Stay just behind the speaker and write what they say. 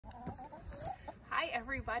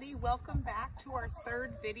everybody, welcome back to our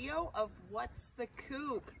third video of What's the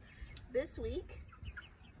Coop. This week,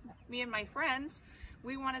 me and my friends,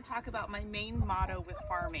 we want to talk about my main motto with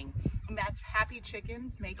farming, and that's happy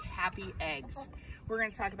chickens make happy eggs. We're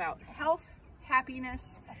going to talk about health,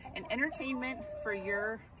 happiness, and entertainment for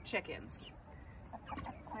your chickens.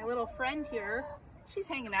 My little friend here, she's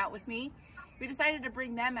hanging out with me. We decided to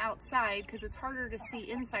bring them outside because it's harder to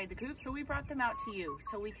see inside the coop, so we brought them out to you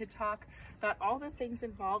so we could talk about all the things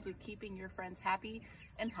involved with keeping your friends happy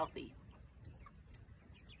and healthy.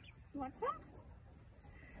 You want some?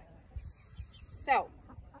 So,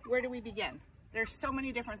 where do we begin? There's so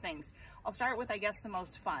many different things. I'll start with, I guess, the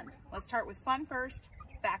most fun. Let's start with fun first,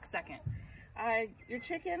 facts second. Your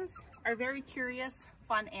chickens are very curious,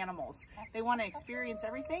 fun animals. They want to experience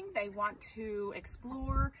everything. They want to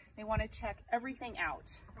explore. They want to check everything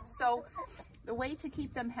out. So the way to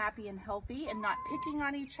keep them happy and healthy and not picking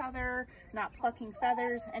on each other, not plucking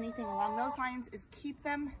feathers, anything along those lines, is keep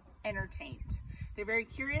them entertained. They're very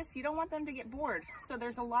curious. You don't want them to get bored. So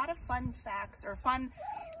there's a lot of fun facts or fun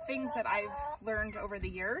things that I've learned over the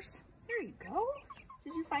years. There you go.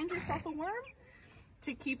 Did you find yourself a worm?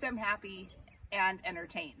 To keep them happy and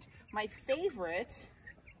entertained. My favorite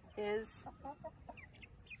is,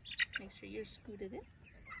 make sure you're scooted in,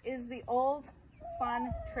 is the old fun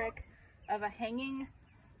trick of a hanging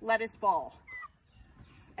lettuce ball.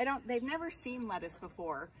 They've never seen lettuce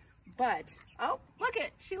before, but, oh, look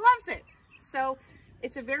it, she loves it. So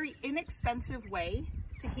it's a very inexpensive way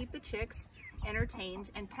to keep the chicks entertained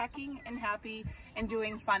and pecking and happy and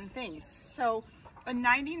doing fun things. So a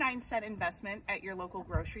 99-cent investment at your local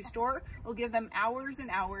grocery store will give them hours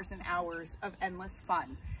and hours and hours of endless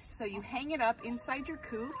fun. So you hang it up inside your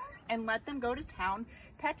coop and let them go to town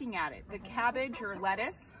pecking at it. The cabbage or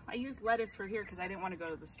lettuce, I used lettuce for here because I didn't want to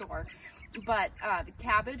go to the store, but the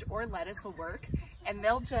cabbage or lettuce will work, and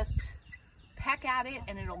they'll just peck at it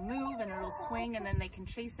and it'll move and it'll swing, and then they can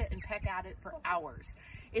chase it and peck at it for hours.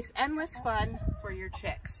 It's endless fun for your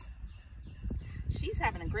chicks. She's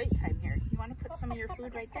having a great time here. You want to put some of your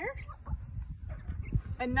food right there?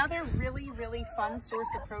 Another really, really fun source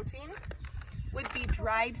of protein would be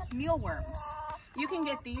dried mealworms. You can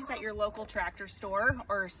get these at your local tractor store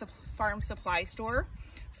or farm supply store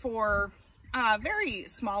for very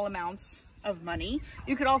small amounts of money.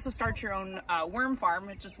 You could also start your own worm farm,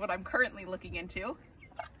 which is what I'm currently looking into.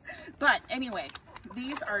 But anyway,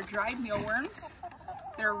 these are dried mealworms.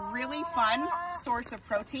 They're a really fun source of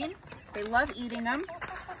protein. They love eating them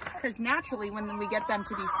because naturally when we get them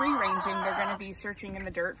to be free ranging, they're going to be searching in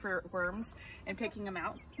the dirt for worms and picking them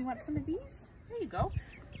out. You want some of these? There you go.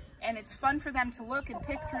 And it's fun for them to look and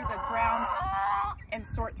pick through the ground and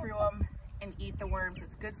sort through them and eat the worms.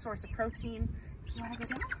 It's a good source of protein. You want to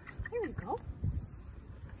go down? There we go.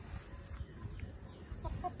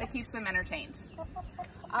 That keeps them entertained.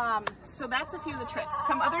 So that's a few of the tricks.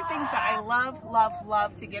 Some other things that I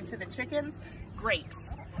love to give to the chickens: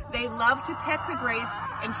 grapes. They love to peck the grapes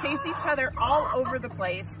and chase each other all over the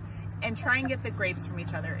place and try and get the grapes from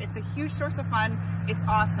each other. It's a huge source of fun. It's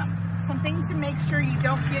awesome. Some things to make sure you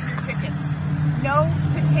don't give your chickens: no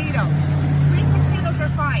potatoes. Sweet potatoes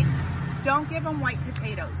are fine. Don't give them white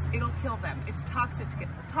potatoes. It'll kill them. It's toxic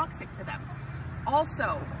to them.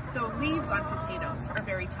 Also, the leaves on potatoes are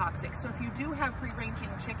very toxic. So if you do have free-ranging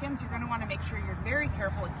chickens, you're going to want to make sure you're very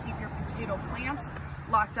careful and keep your potato plants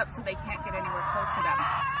locked up so they can't get anywhere close to them.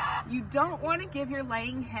 You don't want to give your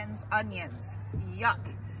laying hens onions. Yuck.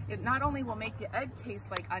 It not only will make the egg taste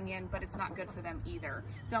like onion, but it's not good for them either.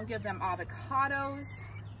 Don't give them avocados.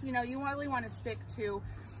 You know, you really want to stick to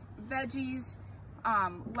veggies,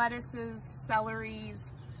 lettuces,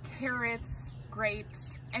 celeries, carrots,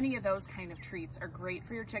 grapes. Any of those kind of treats are great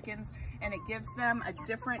for your chickens, and it gives them a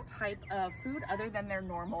different type of food other than their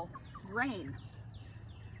normal grain.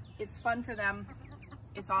 It's fun for them.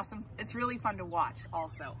 It's awesome. It's really fun to watch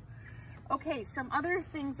also. Okay, some other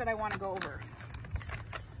things that I want to go over.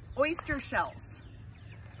 Oyster shells.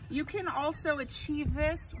 You can also achieve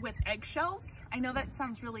this with eggshells. I know that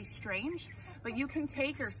sounds really strange, but you can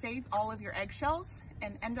take or save all of your eggshells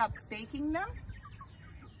and end up baking them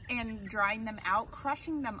and drying them out,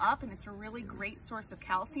 crushing them up, and it's a really great source of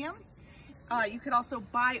calcium. You could also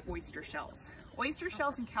buy oyster shells. Oyster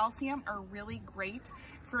shells and calcium are really great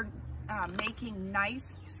for making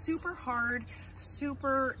nice, super hard,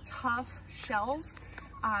 super tough shells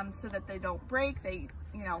so that they don't break.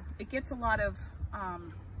 It gets a lot of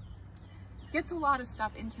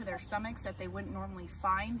stuff into their stomachs that they wouldn't normally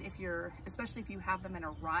find especially if you have them in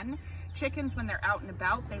a run. Chickens, when they're out and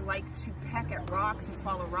about, they like to peck at rocks and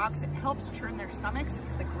swallow rocks. It helps churn their stomachs.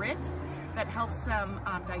 It's the grit that helps them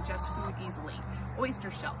digest food easily.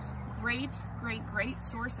 Oyster shells, great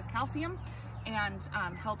source of calcium, and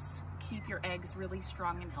helps keep your eggs really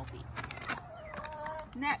strong and healthy.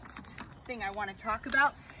 Next thing I want to talk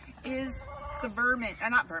about is the vermin,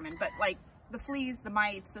 not vermin, but like the fleas, the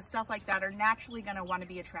mites, the stuff like that are naturally going to want to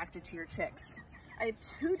be attracted to your chicks. I have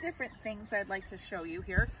two different things I'd like to show you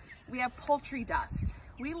here. We have poultry dust.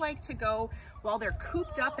 We like to go while they're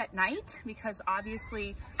cooped up at night because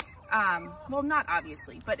obviously, well, not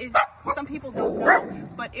obviously, but if some people don't know,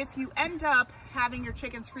 but if you end up having your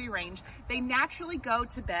chickens free range, they naturally go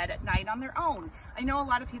to bed at night on their own. I know a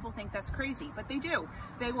lot of people think that's crazy, but they do.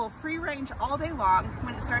 They will free range all day long.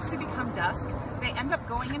 When it starts to become dusk, they end up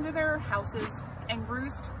going into their houses and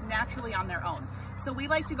roost naturally on their own. So we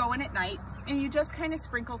like to go in at night and you just kind of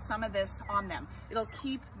sprinkle some of this on them. It'll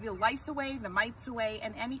keep the lice away, the mites away,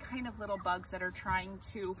 and any kind of little bugs that are trying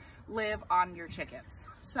to live on your chickens.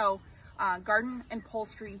 So garden and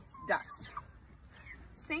poultry dust.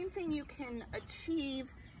 Same thing you can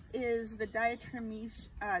achieve is the diatomaceous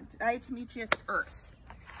earth.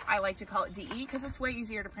 I like to call it DE because it's way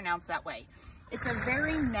easier to pronounce that way. It's a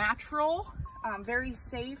very natural, very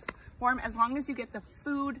safe form as long as you get the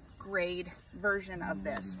food grade version of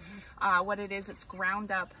this. What it is, it's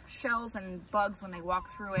ground up shells and bugs. When they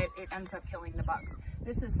walk through it, it ends up killing the bugs.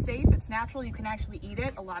 This is safe, it's natural, you can actually eat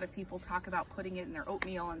it. A lot of people talk about putting it in their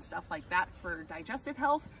oatmeal and stuff like that for digestive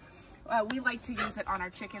health. We like to use it on our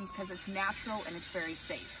chickens because it's natural and it's very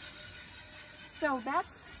safe. So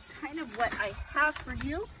that's kind of what I have for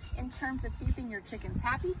you in terms of keeping your chickens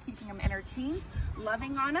happy, keeping them entertained,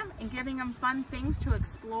 loving on them, and giving them fun things to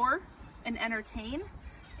explore and entertain.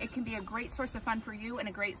 It can be a great source of fun for you and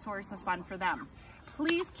a great source of fun for them.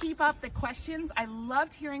 Please keep up the questions. I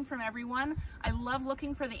loved hearing from everyone. I love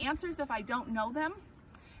looking for the answers if I don't know them.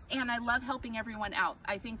 And I love helping everyone out.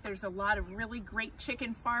 I think there's a lot of really great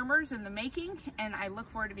chicken farmers in the making, and I look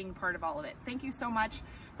forward to being part of all of it. Thank you so much.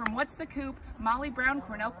 From What's the Coop, Molly Brown,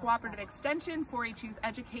 Cornell Cooperative Extension, 4-H Youth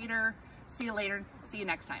Educator. See you later. See you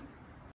next time.